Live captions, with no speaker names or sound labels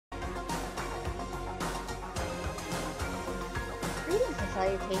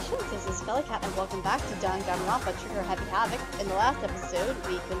Salutations, this is Felicat and welcome back to Danganronpa Trigger Happy Havoc. In the last episode,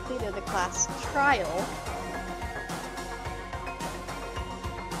 we completed the class trial.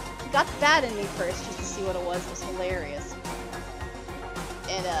 We got that ending first just to see what it was. It was hilarious.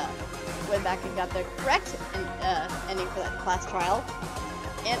 And went back and got the correct ending for that class trial.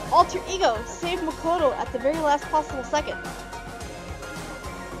 And Alter Ego saved Makoto at the very last possible second.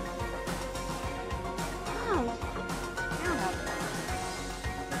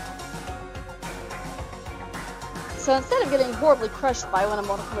 So instead of getting horribly crushed by one of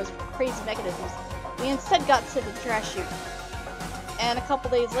Monokuma's crazy mechanisms, we instead got sent to the trash chute. And a couple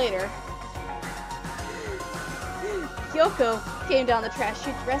days later, Kyoko came down the trash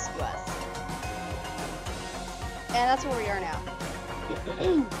chute to rescue us. And that's where we are now.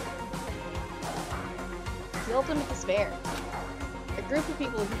 The ultimate despair. A group of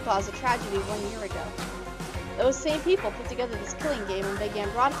people who caused a tragedy 1 year ago. Those same people put together this killing game and began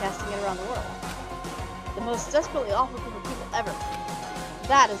broadcasting it around the world. The most desperately awful group of people ever.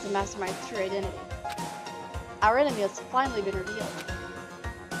 That is the mastermind's true identity. Our enemy has finally been revealed.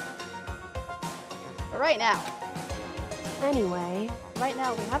 But right now, we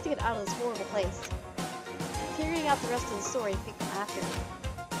have to get out of this horrible place. Figuring out the rest of the story can come after.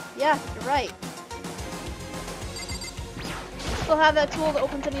 Yeah, you're right. Still have that tool that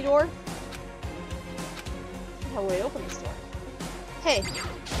opens any door? How would we open this door? Hey.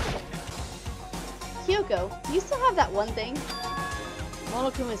 Kyoko, do you still have that one thing?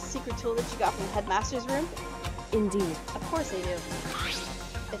 Monokuma's secret tool that you got from the headmaster's room? Indeed. Of course I do.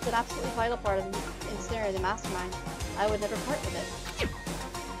 It's an absolutely vital part of ensnaring the mastermind. I would never part with it.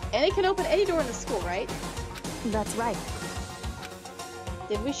 And it can open any door in the school, right? That's right.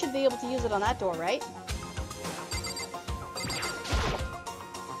 Then we should be able to use it on that door, right?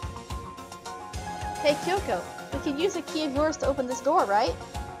 Hey Kyoko, we can use a key of yours to open this door, right?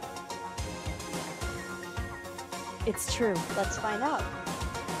 It's true. Let's find out.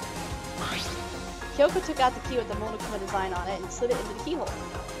 Kyoko took out the key with the Monokuma design on it and slid it into the keyhole.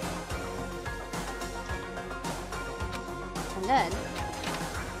 And then...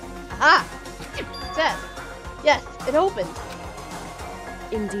 Aha! Success! Yes, it opened!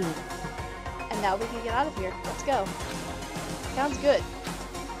 Indeed. And now we can get out of here. Let's go. Sounds good.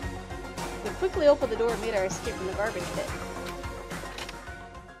 We quickly opened the door and made our escape from the garbage pit.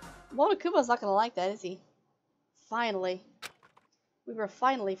 Monokuma's not gonna like that, is he? Finally. We were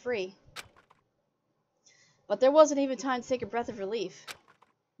finally free. But there wasn't even time to take a breath of relief,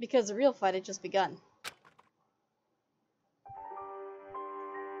 because the real fight had just begun.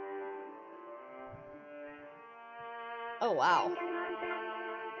 Oh wow.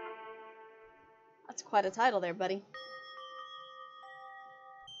 That's quite a title there, buddy.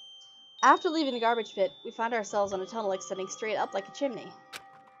 After leaving the garbage pit, we found ourselves on a tunnel extending straight up like a chimney.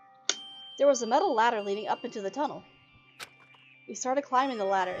 There was a metal ladder leading up into the tunnel. We started climbing the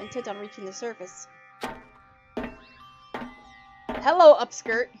ladder, intent on reaching the surface. Hello,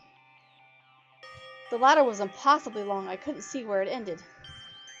 upskirt! The ladder was impossibly long. I couldn't see where it ended.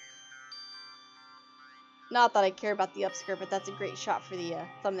 Not that I care about the upskirt, but that's a great shot for the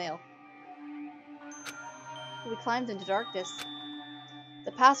thumbnail. We climbed into darkness.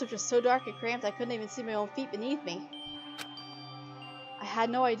 The passage was so dark and cramped I couldn't even see my own feet beneath me. I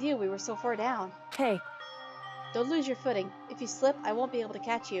had no idea we were so far down. Hey. Don't lose your footing. If you slip, I won't be able to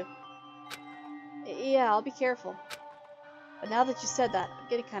catch you. Yeah, I'll be careful. But now that you said that, I'm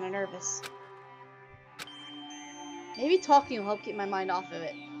getting kind of nervous. Maybe talking will help keep my mind off of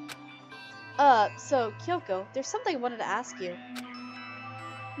it. So, Kyoko, there's something I wanted to ask you.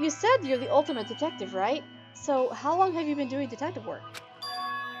 You said you're the ultimate detective, right? So, how long have you been doing detective work?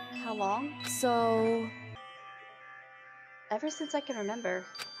 How long? So... Ever since I can remember.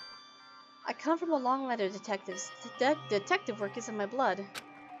 I come from a long line of detectives. Detective work is in my blood.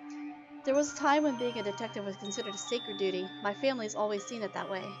 There was a time when being a detective was considered a sacred duty. My family's always seen it that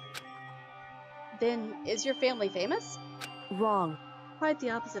way. Then, is your family famous? Wrong. Quite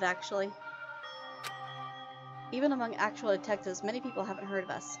the opposite, actually. Even among actual detectives, many people haven't heard of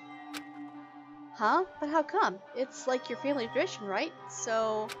us. Huh? But how come? It's like your family tradition, right?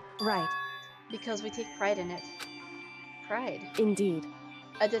 So... Right. Because we take pride in it. Pride. Indeed.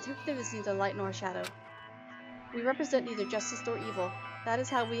 A detective is neither light nor shadow. We represent neither justice nor evil. That is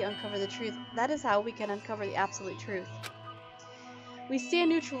how we uncover the truth. That is how we can uncover the absolute truth. We stand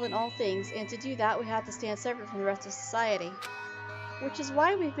neutral in all things, and to do that we have to stand separate from the rest of society. Which is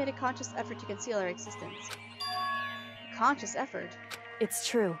why we've made a conscious effort to conceal our existence. A conscious effort? It's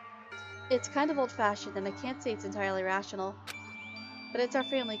true. It's kind of old-fashioned, and I can't say it's entirely rational. But it's our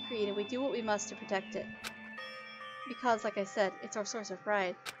family creed, and we do what we must to protect it. Because, like I said, it's our source of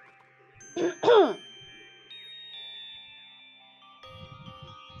pride.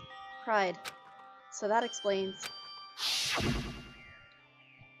 Pride. So that explains.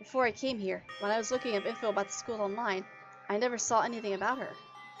 Before I came here, when I was looking up info about the school online, I never saw anything about her.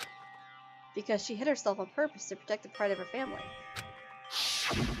 Because she hid herself on purpose to protect the pride of her family.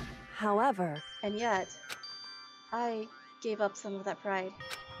 However... And yet, I gave up some of that pride.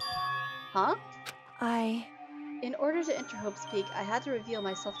 Huh? In order to enter Hope's Peak, I had to reveal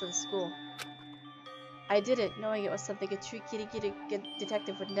myself to the school. I did it, knowing it was something a true kitty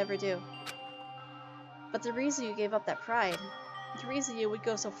detective would never do. But the reason you gave up that pride, the reason you would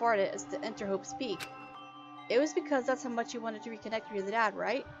go so far as to enter Hope's Peak, it was because that's how much you wanted to reconnect with your dad,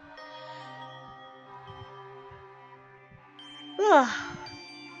 right? Ugh.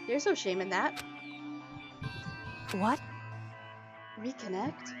 There's no shame in that. What?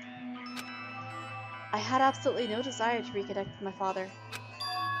 Reconnect? I had absolutely no desire to reconnect with my father.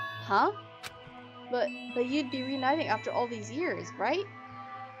 Huh? But you'd be reuniting after all these years, right?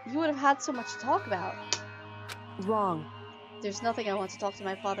 You would have had so much to talk about. Wrong. There's nothing I want to talk to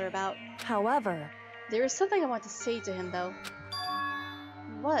my father about. However... There is something I want to say to him, though.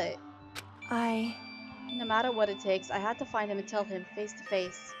 What? No matter what it takes, I had to find him and tell him face to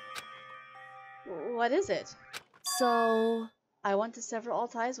face. What is it? So... I want to sever all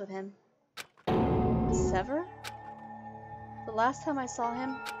ties with him. Sever? The last time I saw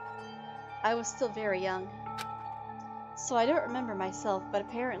him, I was still very young. So I don't remember myself, but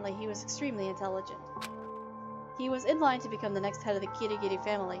apparently he was extremely intelligent. He was in line to become the next head of the Kirigiri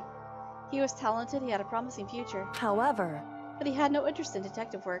family. He was talented, he had a promising future. However... But he had no interest in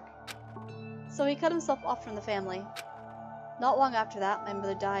detective work. So he cut himself off from the family. Not long after that, my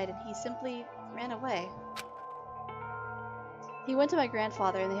mother died, and he simply ran away. He went to my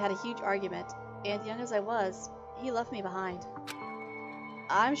grandfather, and they had a huge argument, and young as I was, he left me behind.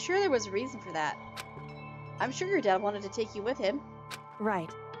 I'm sure there was a reason for that. I'm sure your dad wanted to take you with him. Right.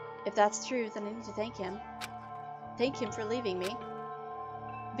 If that's true, then I need to thank him. Thank him for leaving me.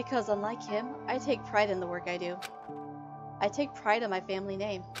 Because unlike him, I take pride in the work I do. I take pride in my family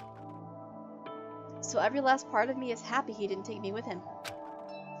name. So every last part of me is happy he didn't take me with him.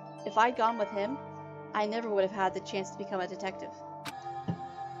 If I'd gone with him, I never would have had the chance to become a detective.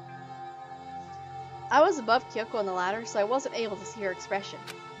 I was above Kyoko on the ladder, so I wasn't able to see her expression.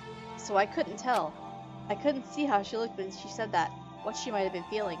 So I couldn't tell. I couldn't see how she looked when she said that, what she might have been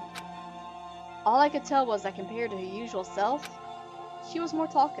feeling. All I could tell was that compared to her usual self, she was more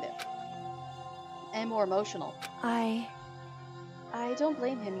talkative. And more emotional. I don't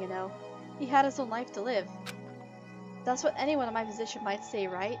blame him, you know. He had his own life to live. That's what anyone in my position might say,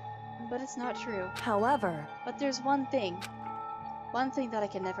 right? But it's not true. However... But there's one thing that I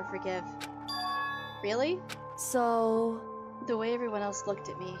can never forgive. Really? So... The way everyone else looked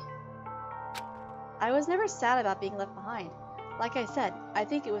at me. I was never sad about being left behind. Like I said, I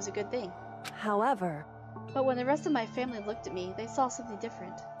think it was a good thing. However... But when the rest of my family looked at me, they saw something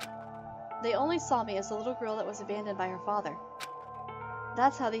different. They only saw me as a little girl that was abandoned by her father.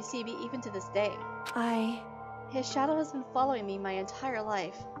 That's how they see me even to this day. His shadow has been following me my entire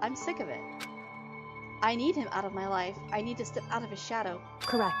life. I'm sick of it. I need him out of my life. I need to step out of his shadow.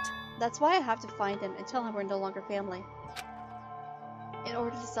 Correct. That's why I have to find him and tell him we're no longer family. In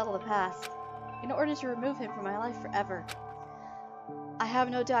order to settle the past. In order to remove him from my life forever. I have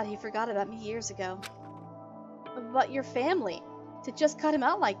no doubt he forgot about me years ago. But your family, to just cut him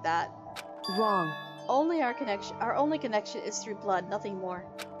out like that. Wrong. Our only connection is through blood, nothing more.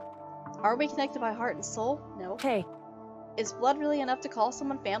 Are we connected by heart and soul? No. Hey. Is blood really enough to call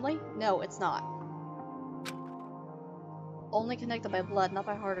someone family? No, it's not. Only connected by blood, not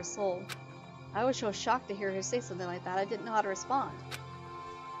by heart or soul. I was so shocked to hear her say something like that, I didn't know how to respond.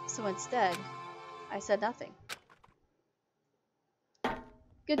 So instead, I said nothing.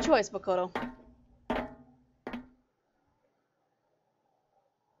 Good choice, Makoto.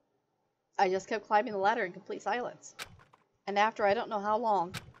 I just kept climbing the ladder in complete silence. And after I don't know how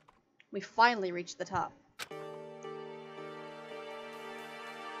long, we finally reached the top.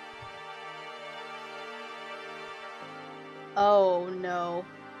 Oh no.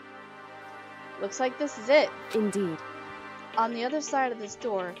 Looks like this is it. Indeed. On the other side of this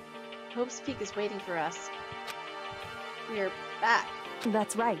door, Hope's Peak is waiting for us. We're back.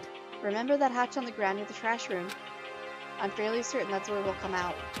 That's right. Remember that hatch on the ground near the trash room? I'm fairly certain that's where we'll come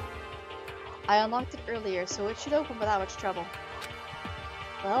out. I unlocked it earlier, so it should open without much trouble.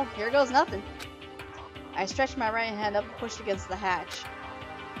 Well, here goes nothing. I stretched my right hand up and pushed against the hatch.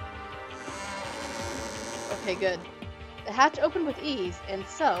 Okay, good. The hatch opened with ease, and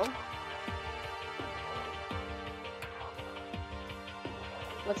so...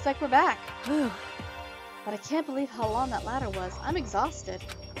 Looks like we're back. Whew. But I can't believe how long that ladder was. I'm exhausted.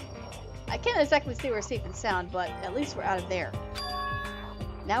 I can't exactly say we're safe and sound, but at least we're out of there.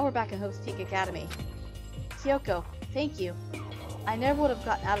 Now we're back in Hope's Peak Academy. Kyoko, thank you. I never would have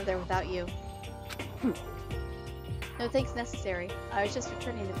gotten out of there without you. No thanks necessary. I was just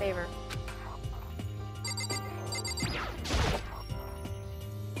returning the favor.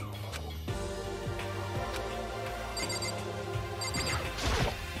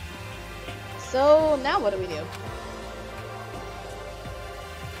 So, now what do we do?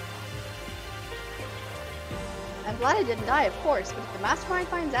 I'm glad I didn't die, of course, but if the mastermind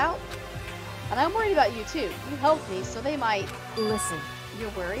finds out... And I'm worried about you too. You helped me, so they might... Listen. You're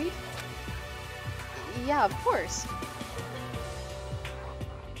worried? Yeah, of course.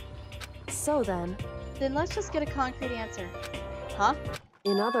 So then... Then let's just get a concrete answer. Huh?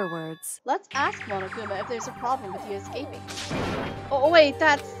 In other words... Let's ask Monokuma if there's a problem with you escaping. Oh wait,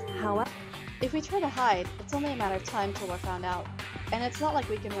 that's... However... If we try to hide, it's only a matter of time till we're found out. And it's not like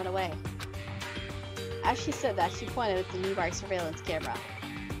we can run away. As she said that, she pointed at the nearby surveillance camera.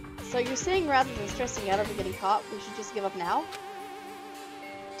 So you're saying rather than stressing out over getting caught, we should just give up now?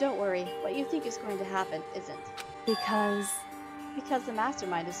 Don't worry, what you think is going to happen isn't. Because the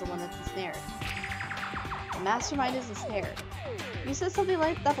mastermind is the one that's ensnared. The mastermind is ensnared. You said something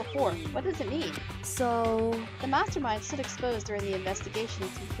like that before. What does it mean? So... The mastermind stood exposed during the investigation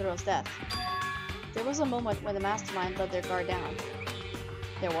into Makoto's death. There was a moment when the mastermind let their guard down.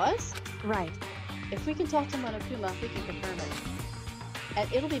 There was? Right. If we can talk to Monokuma, we can confirm it.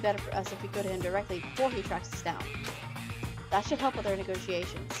 And it'll be better for us if we go to him directly before he tracks us down. That should help with our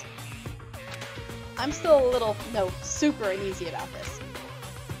negotiations. I'm still a little, super uneasy about this.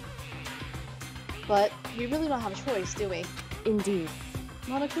 But we really don't have a choice, do we? Indeed.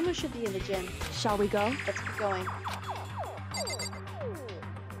 Monokuma should be in the gym. Shall we go? Let's keep going.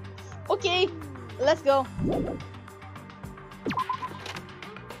 Okay, let's go.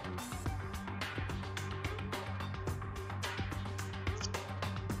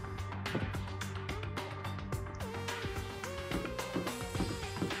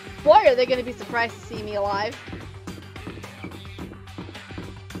 Boy, are they going to be surprised to see me alive.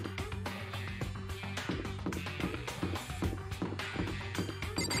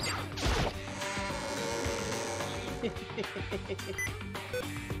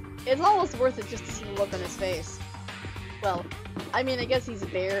 It's almost worth it just to see the look on his face. Well, I mean, I guess he's a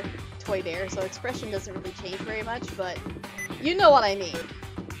bear, toy bear, so expression doesn't really change very much, but you know what I mean.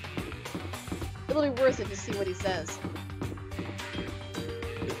 It'll be worth it to see what he says.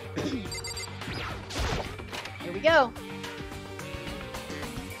 Here we go.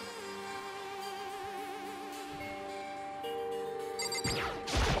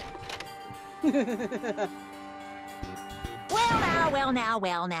 Well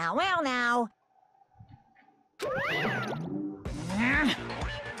now.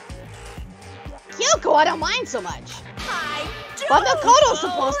 Kyoko, I don't mind so much. But Makoto's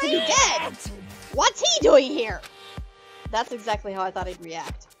supposed to be dead. What's he doing here? That's exactly how I thought he'd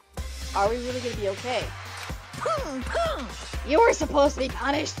react. Are we really gonna be okay? You were supposed to be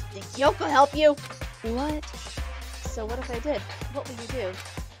punished. Did Kyoko help you? What? So what if I did? What will you do?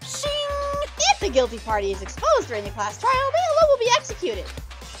 Shing! If the guilty party is exposed during the class trial, they alone will be executed.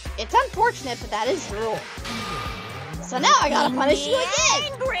 It's unfortunate, but that is the rule. So now I gotta punish you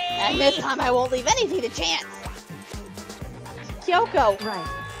again! Angry! And this time I won't leave anything to chance! Kyoko! Right.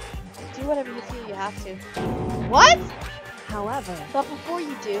 Do whatever you feel you have to. What? However... But before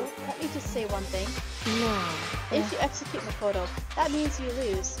you do, let me just say one thing. Now... If you execute Makoto, that means you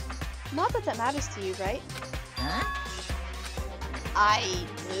lose. Not that that matters to you, right? Huh? I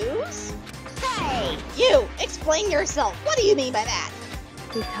lose? Hey! You! Explain yourself! What do you mean by that?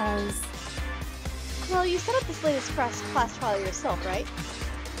 Because... Well, you set up this latest class trial yourself, right?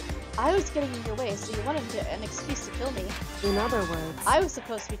 I was getting in your way, so you wanted an excuse to kill me. In other words... I was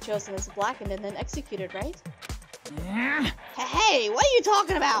supposed to be chosen as blackened and then executed, right? Hey, what are you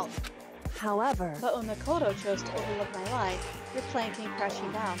talking about? However... But when Makoto chose to overlook my lie, your plan came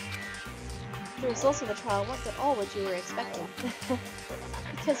crashing down. The results of the trial weren't at all what you were expecting.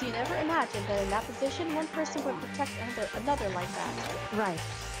 Because you never imagined that in that position, one person would protect another like that. Right.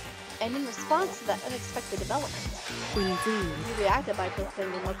 And in response to that unexpected development, Indeed. you reacted by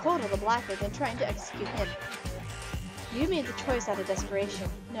proclaiming Makoto the blackened and trying to execute him. You made the choice out of desperation.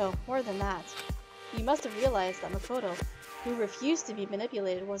 No, more than that. You must have realized that Makoto, who refused to be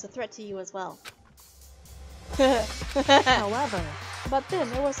manipulated, was a threat to you as well. However... But then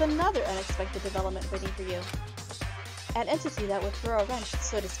there was another unexpected development waiting for you. An entity that would throw a wrench,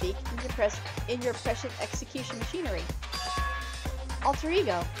 so to speak, in your precious execution machinery. alter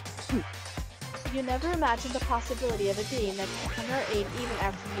ego. You never imagined the possibility of a being that could come to our aid even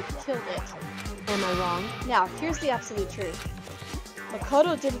after you've killed it. Am I wrong? Now, here's the absolute truth.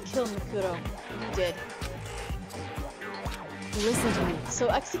 Makoto didn't kill Makuro. You did. Listen to me. So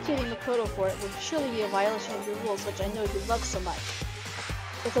executing Makoto for it would surely be a violation of your rules, which I know you love so much.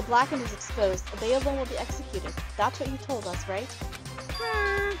 If the blackened is exposed, they alone will be executed. That's what you told us, right?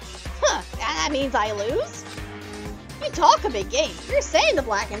 Huh, and that means I lose? You talk a big game. You're saying the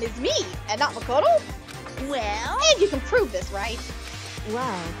blackened is me, and not Makoto? Well? And you can prove this, right?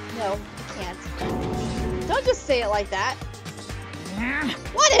 Well, No, you can't. Don't just say it like that.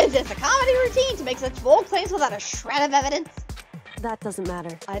 What is this, a comedy routine to make such bold claims without a shred of evidence? that doesn't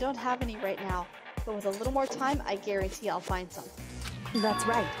matter. I don't have any right now, but with a little more time, I guarantee I'll find some. That's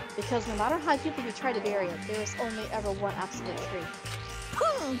right. Because no matter how deeply you try to bury it, there is only ever one absolute truth.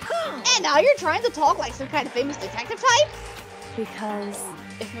 And now you're trying to talk like some kind of famous detective type? Because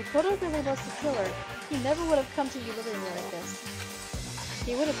If Makoto really was the killer, he never would have come to you willingly like this.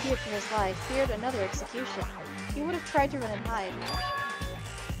 He would have feared for his life, feared another execution. He would have tried to run and hide.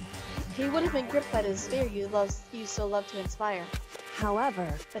 He would have been gripped by the despair you so love to inspire. however,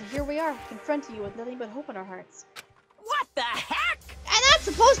 But here we are, confronting you with nothing but hope in our hearts. What the heck? And that's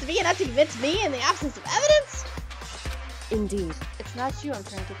supposed to be enough to convince me in the absence of evidence? indeed. It's not you I'm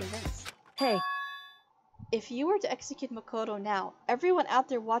trying to convince. Hey, If you were to execute Makoto now, everyone out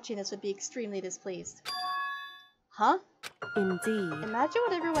there watching this would be extremely displeased. Huh? indeed. Imagine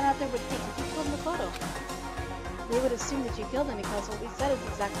what everyone out there would think if you killed Makoto. They would assume that you killed him because what we said is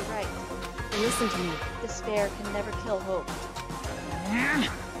exactly right. Listen to me. Despair can never kill hope.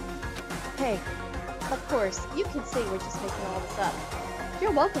 Hey, Of course, you can say we're just making all this up.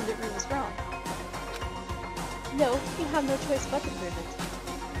 You're welcome to prove us wrong. No, you have no choice but to prove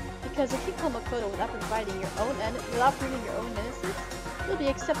it. Because if you kill Makoto without proving your own innocence, you'll be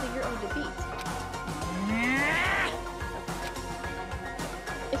accepting your own defeat.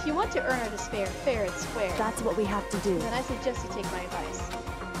 If you want to earn our despair fair and square, that's what we have to do. then I suggest you take my advice.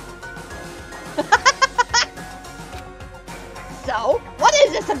 So, what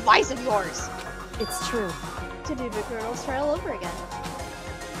is this advice of yours? It's true. To do Makoto's trial over again.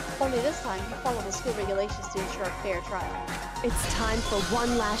 Only this time, you follow the school regulations to ensure a fair trial. It's time for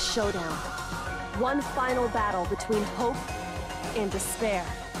one last showdown. One final battle between hope and despair.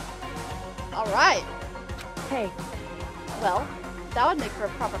 Alright, Hey, well, that would make for a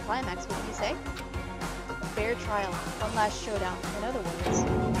proper climax, wouldn't you say? A fair trial, one last showdown, in other words.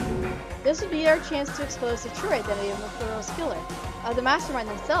 This would be our chance to expose the true identity of Makoto's killer, of the mastermind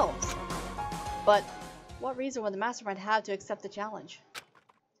themselves. But what reason would the mastermind have to accept the challenge?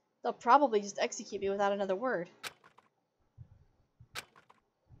 They'll probably just execute me without another word.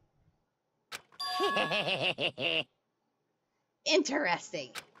 Interesting.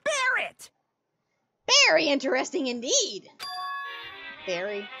 Barrett! Very interesting indeed.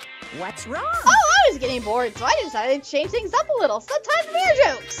 Very. What's wrong? Oh, I was getting bored, so I decided to change things up a little. Sometimes more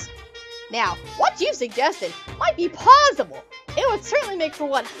jokes. Now, what you suggested might be plausible. It would certainly make for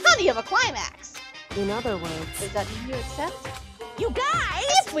one honey of a climax. in other words, Does that mean you accept? You guys!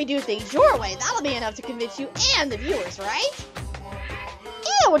 If we do things your way, that'll be enough to convince you and the viewers, right?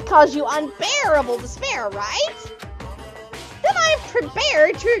 It would cause you unbearable despair, right? Then I'm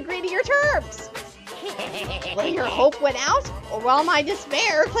prepared to agree to your terms. Will your hope win out, or will my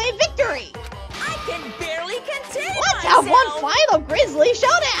despair claim victory? I can barely contain Let's myself! have one final grisly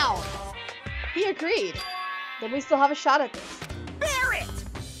showdown! He agreed. Then we still have a shot at this. Barrett!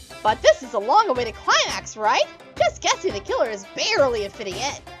 But this is a long-awaited climax, right? Just guessing the killer is barely a fitting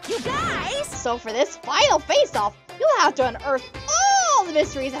end. You guys! So for this final face-off, you'll have to unearth all the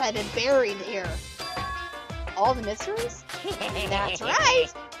mysteries that have been buried here. All the mysteries? That's right!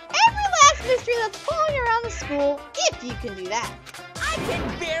 Every last mystery that's following around the school, if you can do that. I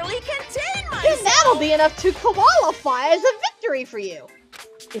can barely contain Then myself! that'll be enough to qualify as a victory for you.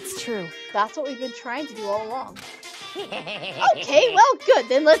 it's true. That's what we've been trying to do all along. Okay, well good,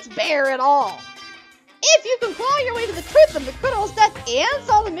 then let's bear it all. If you can claw your way to the truth of Makoto's death and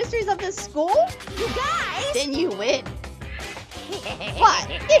solve the mysteries of this school, You guys! then you win. But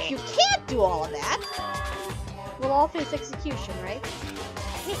if you can't do all of that, we'll all face execution, right?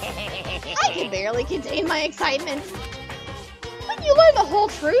 I can barely contain my excitement. When you learn the whole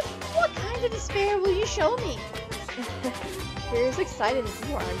truth, what kind of despair will you show me? You're as excited as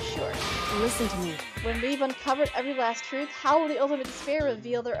you are, I'm sure. Listen to me. When we've uncovered every last truth, how will the ultimate despair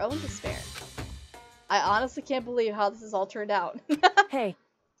reveal their own despair? I honestly can't believe how this has all turned out. Hey,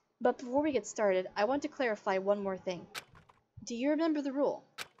 But before we get started, I want to clarify one more thing. Do you remember the rule?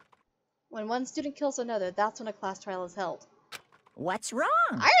 When one student kills another, that's when a class trial is held. What's wrong?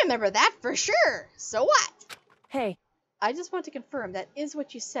 I remember that for sure. So what? Hey, I just want to confirm that is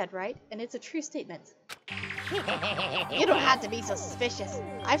what you said, right? And it's a true statement. You don't have to be so suspicious.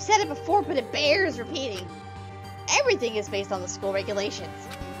 I've said it before, but it bears repeating. Everything is based on the school regulations.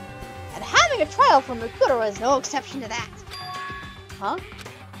 And having a trial for Makoto is no exception to that. Huh?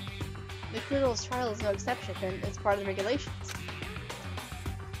 Makoto's trial is no exception, then it's part of the regulations.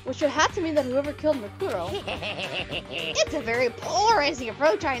 Which would have to mean that whoever killed Makoto... It's a very polarizing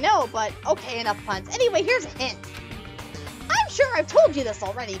approach, I know, but okay, enough puns. Anyway, here's a hint. I'm sure I've told you this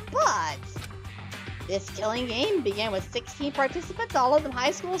already, but... This killing game began with 16 participants, all of them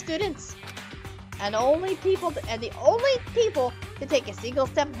high school students. And the only people to take a single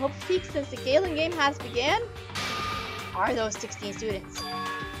step in Hope's Peak since the killing game has began are those 16 students.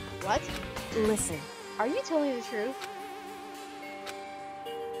 What? listen. Are you telling me the truth?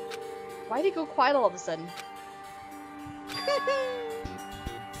 Why'd he go quiet all of a sudden?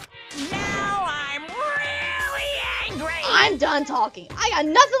 Now I'm really angry! I'm done talking. I got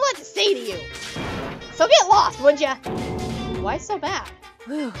nothing left to say to you. So get lost, would ya? Why so bad?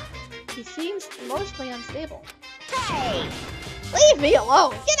 Whew. He seems emotionally unstable. Hey! Leave me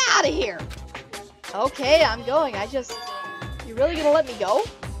alone! Get out of here! Okay, I'm going. You really gonna let me go?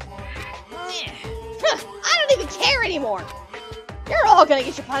 I don't even care anymore! You're all gonna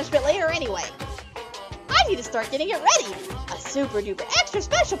get your punishment later anyway. I need to start getting it ready. A super duper extra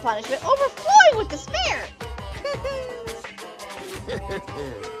special punishment overflowing with despair.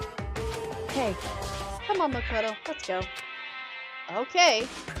 Hey, Come on, Makoto. Let's go. Okay.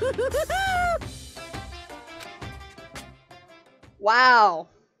 Wow.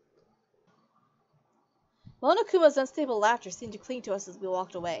 Monokuma's unstable laughter seemed to cling to us as we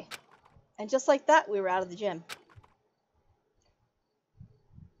walked away. And just like that, we were out of the gym.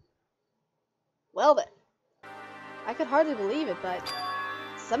 Well then. I could hardly believe it, but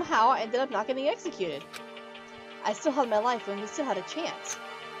somehow I ended up not getting executed. I still had my life and we still had a chance.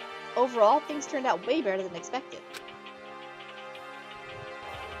 Overall, things turned out way better than expected.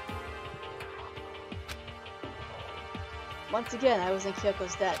 Once again, I was in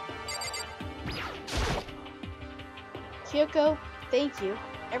Kyoko's debt. Kyoko, thank you.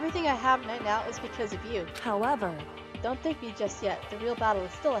 Everything I have right now is because of you. however, Don't thank me just yet. The real battle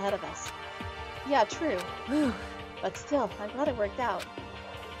is still ahead of us. Yeah, true. whew, But still, I'm glad it worked out.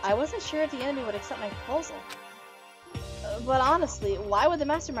 I wasn't sure if the enemy would accept my proposal. But honestly, why would the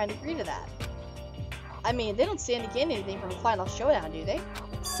mastermind agree to that? I mean, they don't stand to gain anything from a final showdown, do they?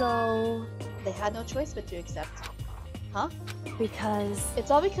 so, They had no choice but to accept. Huh? because,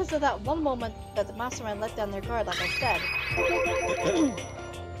 It's all because of that one moment that the mastermind let down their guard, like I said.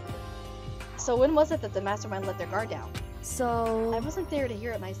 So when was it that the mastermind let their guard down? I so, wasn't there to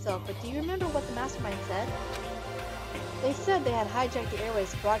hear it myself, but do you remember what the mastermind said? They said they had hijacked the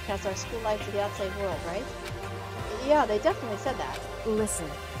airways to broadcast our school life to the outside world, right? Yeah, they definitely said that. listen,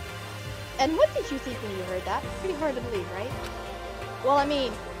 And what did you think when you heard that? Pretty hard to believe, right? Well, I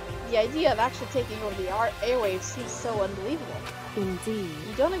mean, the idea of actually taking over the airwaves seems so unbelievable. indeed.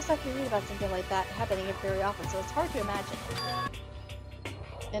 You don't exactly read about something like that happening very often, so it's hard to imagine.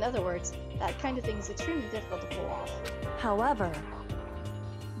 In other words, that kind of thing is extremely difficult to pull off. However,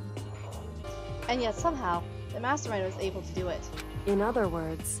 And yet somehow, the mastermind was able to do it. in other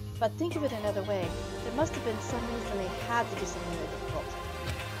words, But think of it another way. There must have been some reason they had to do something really difficult.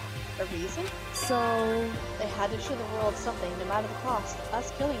 A reason? so, They had to show the world something, no matter the cost,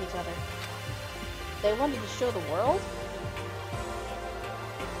 us killing each other. They wanted to show the world?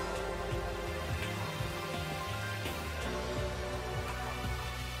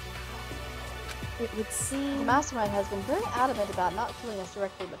 it would The seem, mastermind has been very adamant about not killing us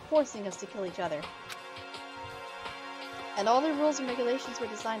directly, but forcing us to kill each other. And all their rules and regulations were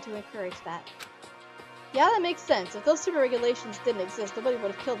designed to encourage that. Yeah, that makes sense. If those super regulations didn't exist, nobody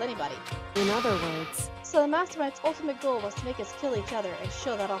would have killed anybody. in other words, So the mastermind's ultimate goal was to make us kill each other and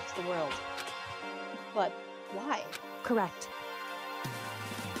show that off to the world. But why? correct.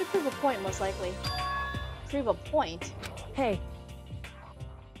 To prove a point, most likely. Prove a point? Hey,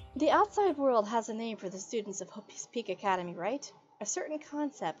 The outside world has a name for the students of Hope's Peak Academy, right? A certain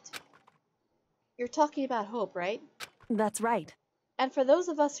concept. You're talking about hope, right? that's right. And for those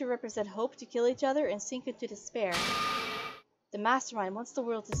of us who represent hope to kill each other and sink into despair, the mastermind wants the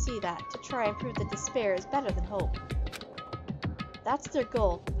world to see that, to try and prove that despair is better than hope. That's their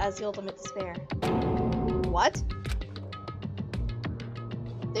goal as the ultimate despair. What?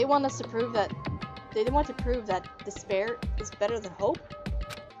 They want us to prove that despair is better than hope?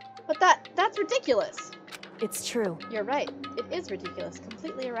 But that's ridiculous. It's true. You're right. It is ridiculous,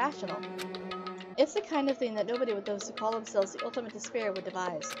 completely irrational. It's the kind of thing that nobody but those who call themselves the ultimate despair would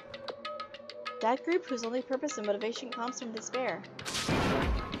devise. That group whose only purpose and motivation comes from despair.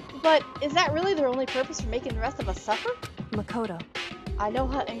 But is that really their only purpose for making the rest of us suffer? Makoto. I know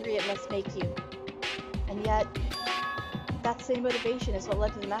how angry it must make you. And yet, that same motivation is what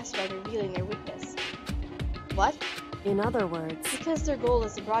led to the Mastermind revealing their weakness. What? In other words, Because their goal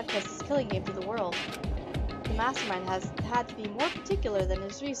is to broadcast this killing game to the world. The Mastermind has had to be more particular than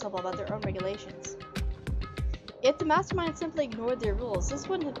is reasonable about their own regulations. If the Mastermind simply ignored their rules, this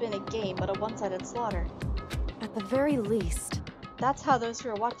wouldn't have been a game but a one-sided slaughter. at the very least. That's how those who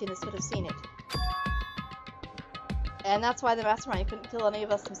are watching this would have seen it. And that's why the Mastermind couldn't kill any of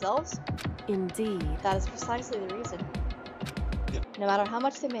us themselves? Indeed. That is precisely the reason. No matter how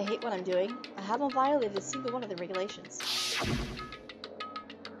much they may hate what I'm doing, I haven't violated a single one of the regulations.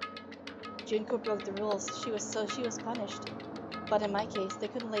 Junko broke the rules, she was punished. But in my case, they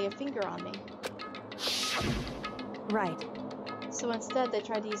couldn't lay a finger on me. Right. So instead, they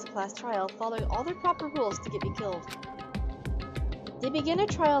tried to use a class trial, following all their proper rules to get me killed. They began a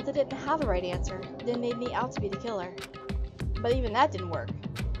trial that didn't have a right answer, then made me out to be the killer. But even that didn't work.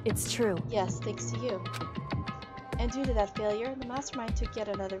 It's true. Yes, thanks to you. And due to that failure, the Mastermind took yet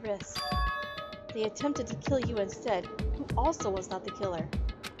another risk. They attempted to kill you instead, who also was not the killer.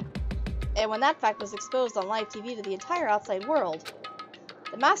 And when that fact was exposed on live TV to the entire outside world,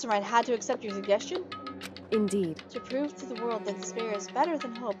 the Mastermind had to accept your suggestion? Indeed. To prove to the world that despair is better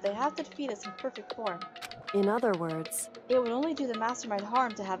than hope, they have to defeat us in perfect form. In other words, It would only do the Mastermind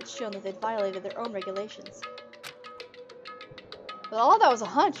harm to have it shown that they'd violated their own regulations. But all that was a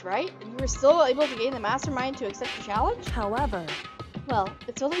hunch, right? And you were still able to gain the Mastermind to accept the challenge? however, Well,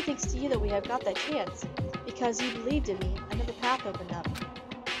 it's only thanks to you that we have got that chance. Because you believed in me, another path opened up.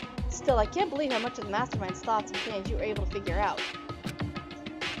 Still, I can't believe how much of the Mastermind's thoughts and plans you were able to figure out.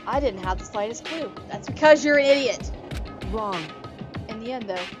 I didn't have the slightest clue. That's because you're an idiot! wrong. In the end,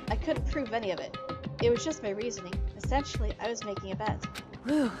 though, I couldn't prove any of it. It was just my reasoning. Essentially, I was making a bet.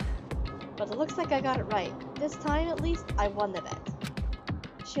 Whew. But it looks like I got it right. This time, at least, I won the bet.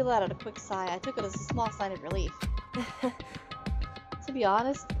 She let out a quick sigh. I took it as a small sign of relief. To be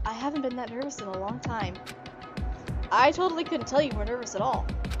honest, I haven't been that nervous in a long time. I totally couldn't tell you were nervous at all.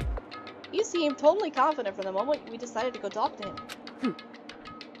 You seemed totally confident from the moment we decided to go talk to him.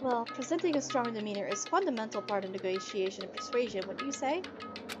 Well, presenting a strong demeanor is a fundamental part of negotiation and persuasion, wouldn't you say?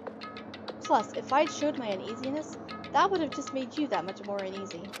 Plus, if I'd showed my uneasiness, that would have just made you that much more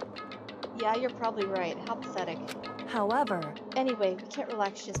uneasy. Yeah, you're probably right. How pathetic. However, Anyway, we can't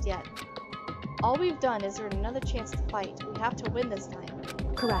relax just yet. All we've done is earn another chance to fight. We have to win this time.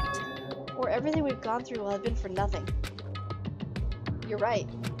 correct. Or everything we've gone through will have been for nothing. You're right.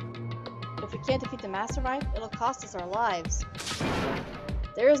 If we can't defeat the Mastermind, it'll cost us our lives.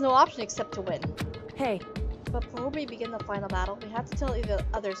 There is no option except to win. Hey, But before we begin the final battle, we have to tell the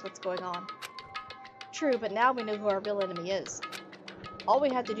others what's going on. True, but now we know who our real enemy is. All we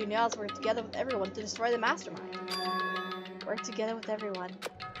have to do now is work together with everyone to destroy the Mastermind. Work together with everyone.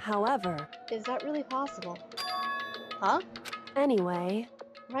 however, Is that really possible? Huh? anyway,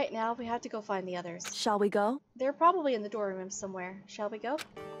 Right now, we have to go find the others. shall we go? They're probably in the dorm room somewhere. Shall we go?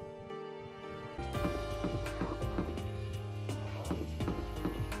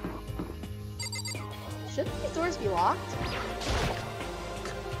 Shouldn't these doors be locked?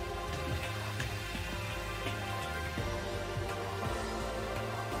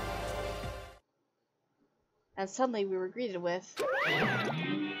 And suddenly we were greeted with...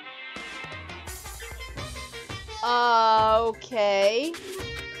 Okay.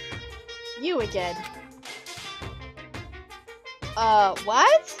 You again.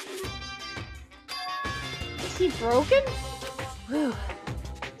 What? Is he broken? Whew.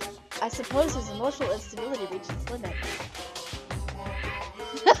 I suppose his emotional instability reached its limit.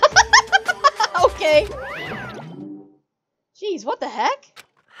 Okay. Jeez, what the heck?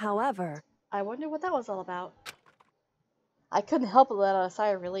 However, I wonder what that was all about. I couldn't help but let out a sigh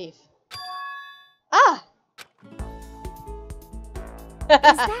of relief. Ah!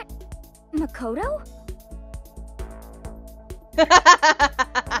 Is that Makoto?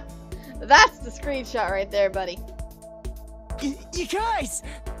 That's the screenshot right there, buddy. You guys!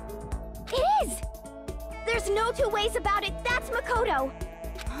 It is! There's no two ways about it. That's Makoto.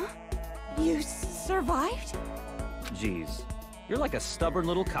 Huh? You survived? Jeez, you're like a stubborn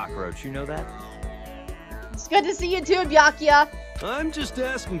little cockroach, you know that? It's good to see you too, Byakuya. I'm just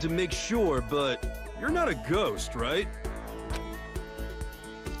asking to make sure, but you're not a ghost, right?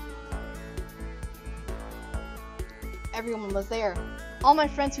 Everyone was there. All my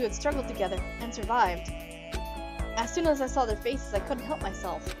friends who had struggled together and survived. As soon as I saw their faces, I couldn't help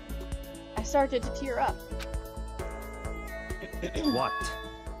myself. I started to tear up. What?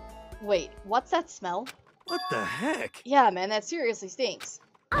 Wait, what's that smell? What the heck? Yeah, man, that seriously stinks.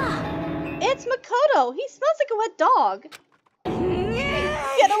 It's Makoto! He smells like a wet dog!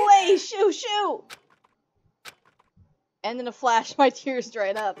 Get away! Shoo, shoo! And in a flash, my tears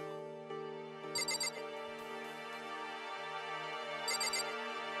dried up.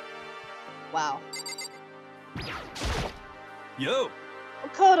 Wow. Yo!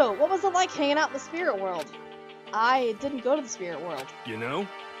 Makoto, what was it like hanging out in the spirit world? I didn't go to the spirit world. You know?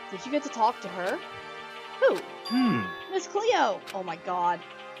 Did you get to talk to her? Who? Miss Cleo! Oh my god.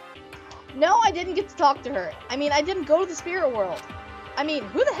 No, I didn't get to talk to her. I mean, I didn't go to the spirit world. I mean,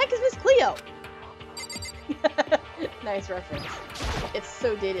 who the heck is Miss Cleo? Nice reference. It's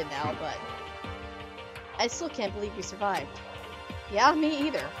so dated now, but I still can't believe you survived. Yeah, me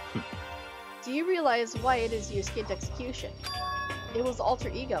either. Do you realize why it is you escaped execution? It was alter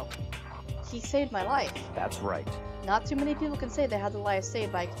ego. He saved my life. That's right. Not too many people can say they had their lives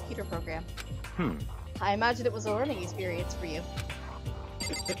saved by a computer program. I imagine it was a learning experience for you.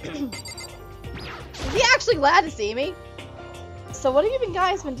 Is he actually glad to see me? So what have you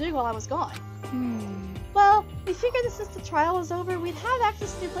guys been doing while I was gone? Well, we figured since the trial was over, we'd have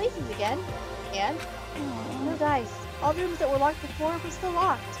access to new places again. And? No dice. All the rooms that were locked before were still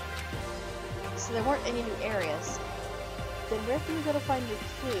locked. So there weren't any new areas. Then where can we go to find new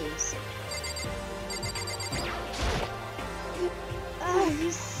clues?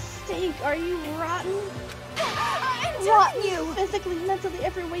 You stink. Are you rotten? I'm Rotten telling you! physically, mentally,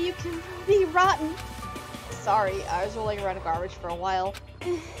 every way you can be rotten. Sorry, I was rolling around garbage for a while.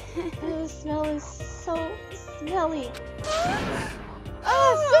 The smell is so smelly.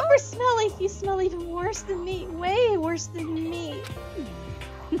 Super smelly. You smell even worse than me. Way worse than me.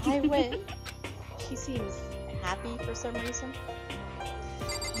 I win. She seems happy for some reason.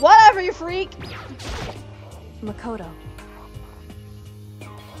 Whatever, you freak! Makoto.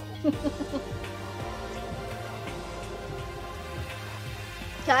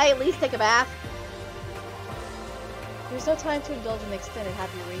 Can I at least take a bath? There's no time to indulge in an extended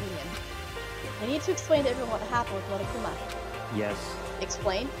happy reunion. I need to explain to everyone what happened with Monokuma. Yes.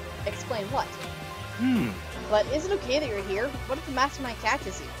 Explain? Explain what? But is it okay that you're here? What if the mastermind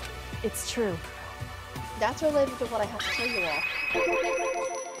catches you? It's true. That's related to what I have to tell you all.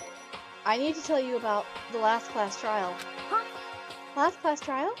 I need to tell you about the last class trial. Huh? Last class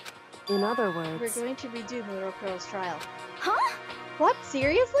trial? In other words... We're going to redo Murokuro's trial. Huh? What?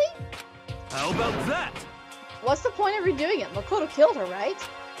 Seriously? How about that? What's the point of redoing it? Makoto killed her, right?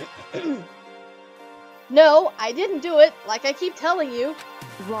 No, I didn't do it, like I keep telling you.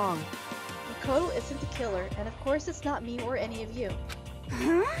 Wrong. Makoto isn't the killer, and of course it's not me or any of you.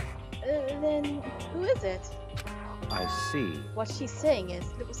 Huh? Then who is it? I see. What she's saying is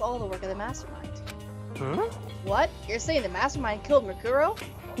it was all the work of the mastermind. Huh? What? You're saying the mastermind killed Merkuro?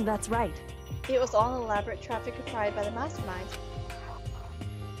 That's right. It was all an elaborate trap contrived by the mastermind.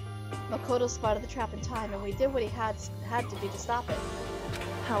 Makoto spotted the trap in time, and we did what he had to do to stop it.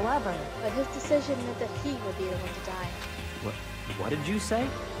 However... But his decision meant that he would be the one to die. What did you say?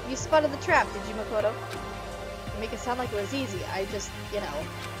 You spotted the trap, did you, Makoto? You make it sound like it was easy. I just, you know.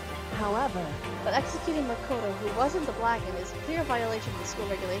 However... But executing Makoto, who wasn't the Blacken, is a clear violation of the school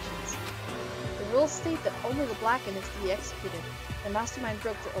regulations. The rules state that only the Blacken is to be executed. The mastermind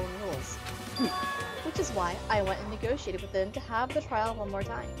broke their own rules. Which is why I went and negotiated with them to have the trial one more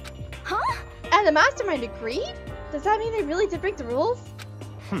time. Huh? And the mastermind agreed? Does that mean they really did break the rules?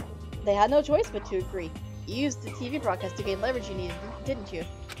 They had no choice but to agree. You used the TV broadcast to gain leverage you needed, didn't you?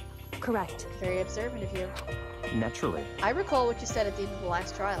 Correct. Very observant of you. Naturally. I recall what you said at the end of the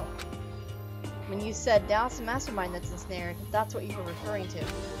last trial. When you said, now it's the mastermind that's ensnared, that's what you were referring to.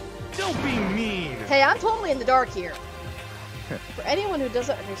 Don't be mean! Hey, I'm totally in the dark here. For anyone who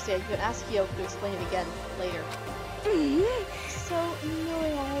doesn't understand, you can ask Kyoko to explain it again later. So,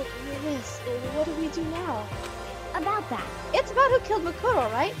 knowing all this, what do we do now? About that. It's about who killed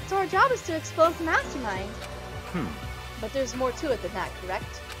Makoto, right? So our job is to expose the mastermind. But there's more to it than that,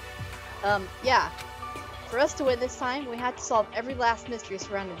 correct? Yeah. For us to win this time, we had to solve every last mystery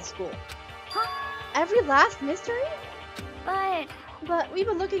surrounding the school. Huh? Every last mystery? But we've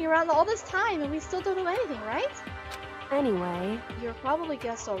been looking around all this time and we still don't know anything, right? Anyway... You're probably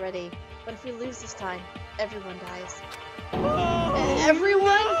guessed already, but if we lose this time, everyone dies.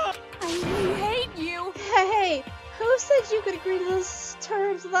 Everyone? I really hate you! Hey, who said you could agree to those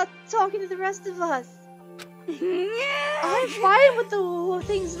terms without talking to the rest of us? I'm fine with the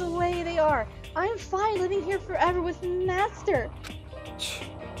things the way they are. I'm fine living here forever with Master.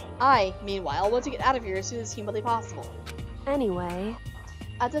 I, meanwhile, want to get out of here as soon as humanly possible. Anyway...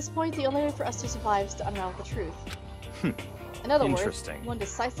 At this point, the only way for us to survive is to unravel the truth. In other words, Interesting. one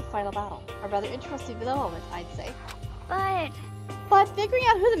decisive final battle. A rather interesting development, I'd say. But figuring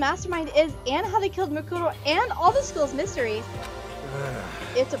out who the mastermind is and how they killed Makoto and all the school's mysteries,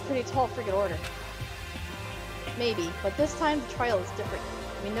 it's a pretty tall friggin' order. Maybe, but this time the trial is different.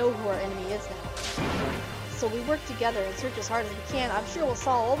 We know who our enemy is now. So we work together and search as hard as we can. I'm sure we'll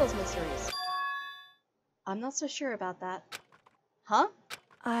solve all those mysteries. I'm not so sure about that. Huh?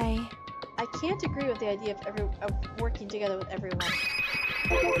 I can't agree with the idea of working together with everyone.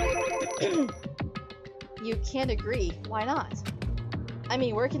 You can't agree? Why not? I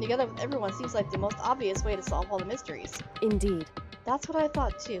mean, working together with everyone seems like the most obvious way to solve all the mysteries. Indeed. That's what I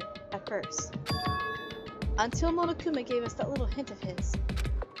thought too, at first. Until Monokuma gave us that little hint of his.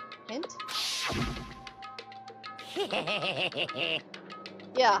 Hint?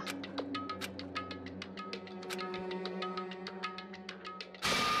 Yeah.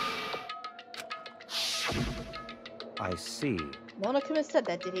 I see. Monokuma said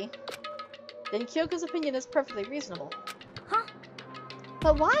that, did he? Then Kyoko's opinion is perfectly reasonable. Huh?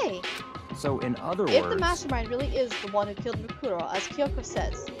 But why? So in other If words... the mastermind really is the one who killed Makoto, as Kyoko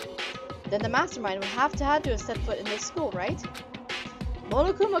says, then the mastermind would have to set foot in this school, right?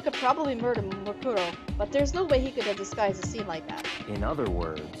 Monokuma could probably murder Makoto, but there's no way he could have disguised a scene like that. In other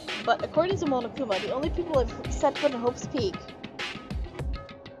words... But according to Monokuma, the only people who have set foot in Hope's Peak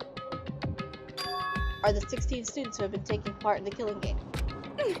are the 16 students who have been taking part in the killing game.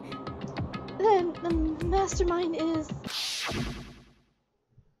 Then the mastermind is...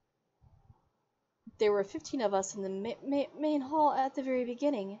 There were 15 of us in the main hall at the very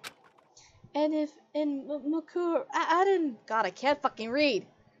beginning. And if in Makuro... add in... God, I can't fucking read!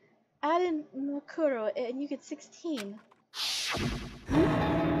 Add in Makuro and you get 16. So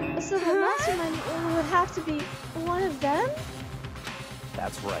the mastermind would have to be one of them?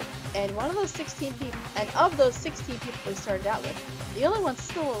 That's right. And one of those 16 people... And of those 16 people we started out with, the only ones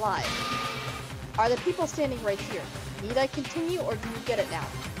still alive are the people standing right here. Need I continue or do you get it now?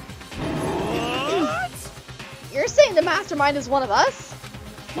 What? You're saying the mastermind is one of us?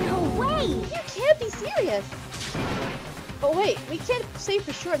 no way! You can't be serious! But wait, we can't say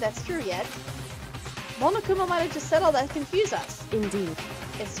for sure that's true yet. Monokuma might have just said all that to confuse us. Indeed.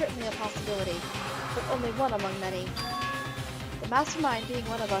 It's certainly a possibility, but only one among many. The mastermind being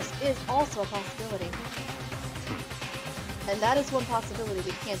one of us is also a possibility. And that is one possibility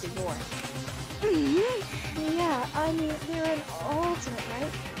we can't ignore. Yeah, I mean, they're an alternate,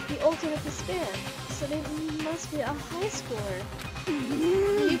 right? The ultimate despair. So they must be a high schooler.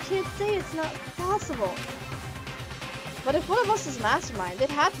 You can't say it's not possible. But if one of us is mastermind, they'd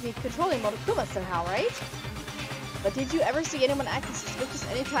have to be controlling Monokuma somehow, right? But did you ever see anyone acting suspicious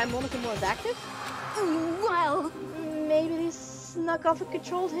anytime Monokuma was active? Well, Maybe they snuck off and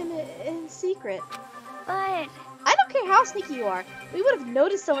controlled him in secret. but... I don't care how sneaky you are. We would have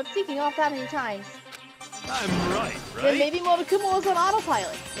noticed someone sneaking off that many times. I'm right, Then right? maybe Monokuma was on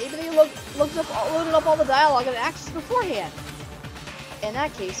autopilot. Maybe they loaded up all the dialogue and actions beforehand. In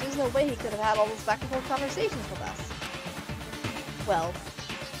that case, there's no way he could have had all those back and forth conversations with us. Well,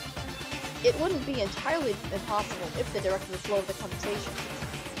 it wouldn't be entirely impossible if they directed the flow of the conversation.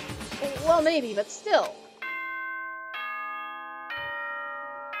 Well, maybe, but still.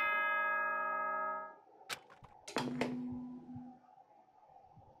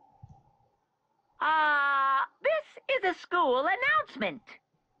 This is a school announcement.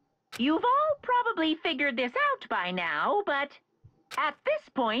 You've all probably figured this out by now, but at this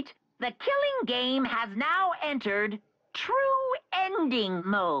point, the killing game has now entered true ending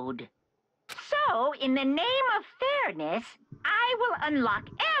mode. So, in the name of fairness, I will unlock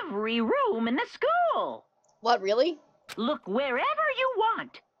every room in the school. What, really? Look wherever you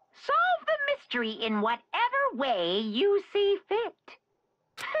want. Solve the mystery in whatever way you see fit.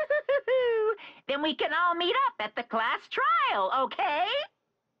 Then we can all meet up at the class trial, okay?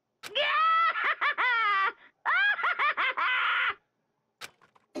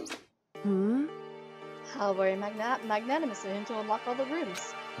 How very magnanimous of him to unlock all the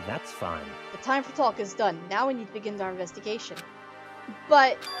rooms. That's fine. The time for talk is done. Now we need to begin our investigation.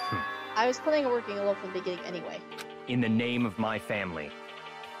 But I was planning on working alone from the beginning anyway. In the name of my family.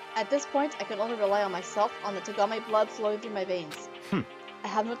 At this point, I can only rely on myself, on the Togame blood flowing through my veins. I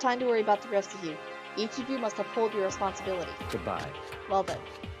have no time to worry about the rest of you. Each of you must uphold your responsibility. Goodbye. Well then.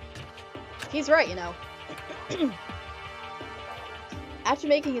 He's right, you know. After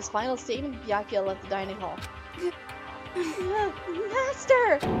making his final statement, Byakuya left the dining hall.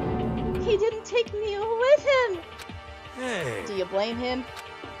 Master! He didn't take me with him! Hey. Do you blame him?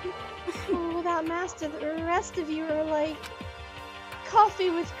 Without Master, the rest of you are like... coffee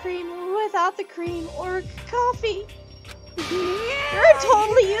with cream, or without the cream, or coffee. You're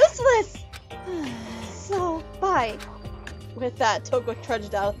totally useless! So, bye. With that, Toko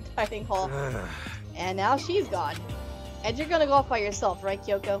trudged out of the dining hall. And now she's gone. And you're gonna go off by yourself, right,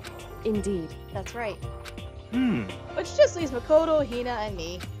 Kyoko? Indeed. That's right. Which just leaves Makoto, Hina, and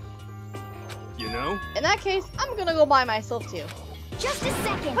me. You know? In that case, I'm gonna go by myself too. Just a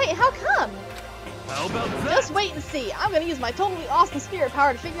second. Wait, how come? How about that? Just wait and see. I'm gonna use my totally awesome spirit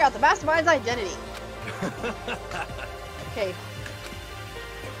power to figure out the mastermind's identity. Okay.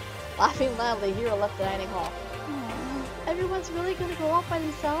 Laughing loudly, Hiro left the dining hall. Everyone's really gonna go off by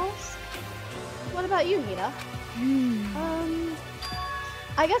themselves? What about you, Hina?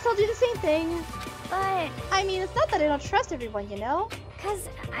 I guess I'll do the same thing. But, I mean, it's not that I don't trust everyone, you know? cause,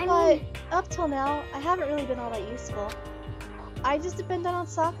 I But mean, up till now, I haven't really been all that useful. I just depended on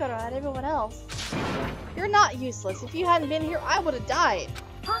Sakura and everyone else. You're not useless. If you hadn't been here, I would have died.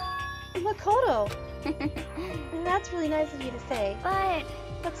 Makoto! And that's really nice of you to say.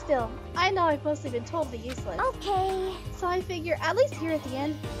 But still, I know I've mostly been totally useless. okay. So I figure, at least here at the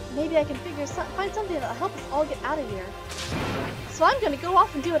end, maybe I can find something that'll help us all get out of here. So I'm gonna go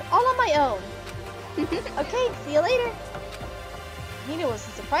off and do it all on my own. Okay, see you later. Hina was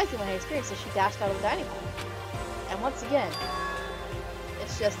surprising when I experienced as she dashed out of the dining hall. And once again,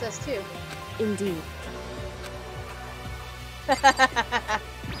 it's just us two. Indeed.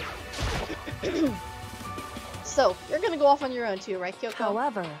 So, you're gonna go off on your own too, right, Kyoko?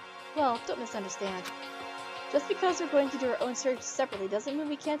 However, Well, don't misunderstand. Just because we're going to do our own search separately doesn't mean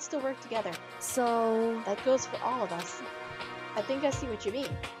we can't still work together. so... That goes for all of us. I think I see what you mean.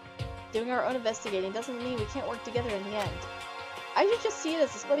 Doing our own investigating doesn't mean we can't work together in the end. I should just see it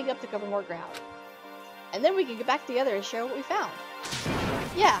as a splitting up to cover more ground. And then we can get back together and share what we found.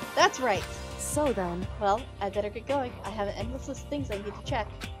 Yeah, that's right. So then, Well, I'd better get going. I have an endless list of things I need to check.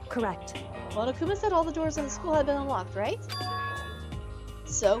 correct. Monokuma said all the doors in the school had been unlocked, right?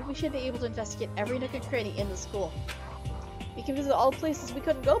 So, we should be able to investigate every nook and cranny in the school. We can visit all the places we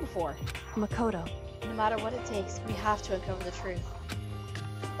couldn't go before. Makoto. No matter what it takes, we have to uncover the truth.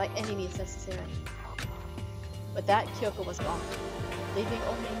 By any means necessary. With that, Kyoko was gone, leaving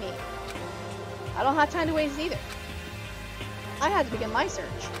only me. I don't have time to waste either. I had to begin my search.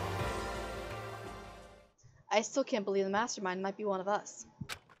 I still can't believe the mastermind might be one of us.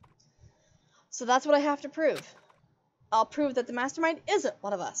 So that's what I have to prove. I'll prove that the mastermind isn't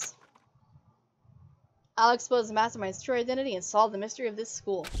one of us. I'll expose the mastermind's true identity and solve the mystery of this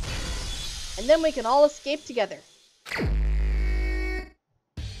school. And then we can all escape together.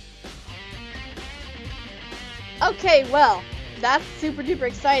 Okay, well, that's super duper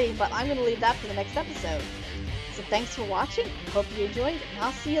exciting, but I'm going to leave that for the next episode. So thanks for watching, hope you enjoyed, and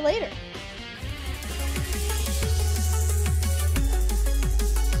I'll see you later.